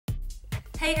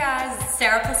Hey guys,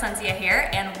 Sarah Placencia here,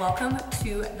 and welcome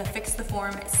to the Fix the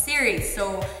Form series.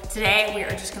 So today we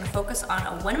are just gonna focus on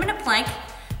a 1-minute plank.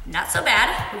 Not so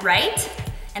bad, right?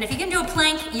 And if you can do a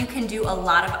plank, you can do a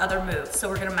lot of other moves. So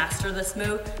we're gonna master this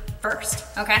move first,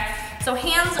 okay? So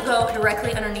hands go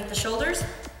directly underneath the shoulders,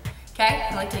 okay?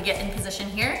 I like to get in position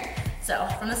here. So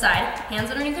from the side,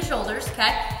 hands underneath the shoulders,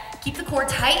 okay? Keep the core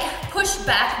tight, push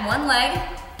back one leg,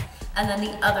 and then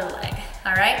the other leg,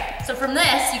 all right? So from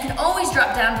this, you can always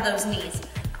drop down to those knees,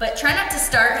 but try not to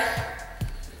start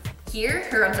here,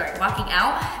 walking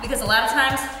out, because a lot of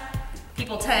times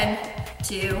people tend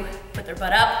to put their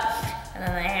butt up, and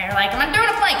then they're like, I'm doing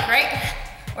a plank, right?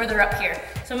 Or they're up here.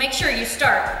 So make sure you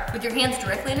start with your hands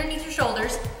directly underneath your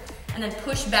shoulders, and then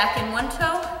push back in one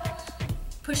toe,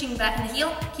 pushing back in the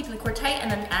heel, keeping the core tight,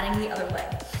 and then adding the other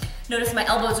leg. Notice my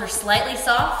elbows are slightly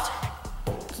soft,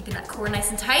 keeping that core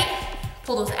nice and tight.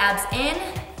 Pull those abs in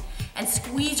and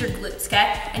squeeze your glutes,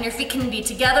 okay? And your feet can be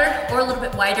together or a little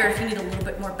bit wider if you need a little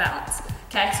bit more balance,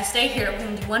 okay? So stay here, we're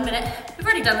gonna do 1 minute. We've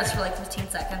already done this for like 15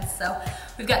 seconds, so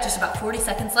we've got just about 40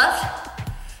 seconds left.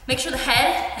 Make sure the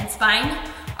head and spine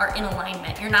are in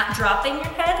alignment. You're not dropping your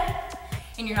head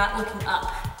and you're not looking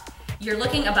up. You're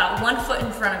looking about 1 foot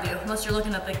in front of you, unless you're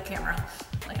looking at the camera,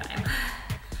 like I am.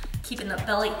 Keeping the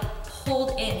belly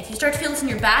pulled in. If you start to feel this in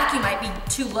your back, you might be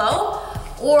too low,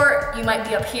 or you might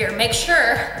be up here. Make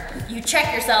sure you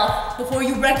check yourself before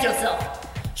you wreck yourself.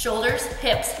 Shoulders,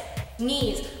 hips,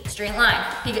 knees, straight line.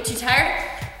 If you get too tired,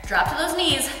 drop to those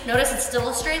knees. Notice it's still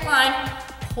a straight line.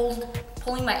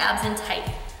 Pulling my abs in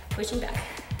tight, pushing back.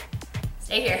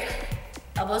 Stay here.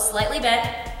 Elbows slightly bent,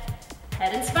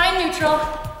 head and spine neutral.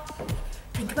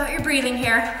 Think about your breathing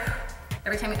here.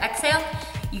 Every time you exhale,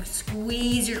 you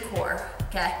squeeze your core,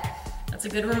 okay? That's a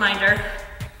good reminder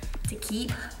to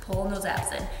keep pulling those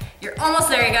abs in. You're almost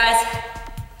there, you guys.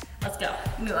 Let's go.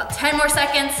 Move up 10 more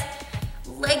seconds.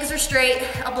 Legs are straight,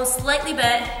 elbows slightly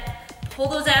bent. Pull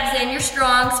those abs in, you're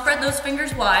strong. Spread those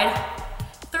fingers wide.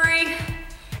 3,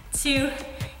 2,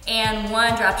 and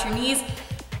 1. Drop to your knees.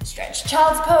 Stretch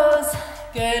child's pose.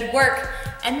 Good work.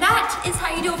 And that is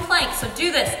how you do a plank. So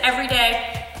do this every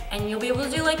day, and you'll be able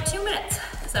to do like 2 minutes.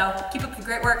 So keep up the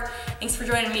great work. Thanks for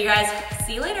joining me, you guys.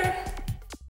 See you later.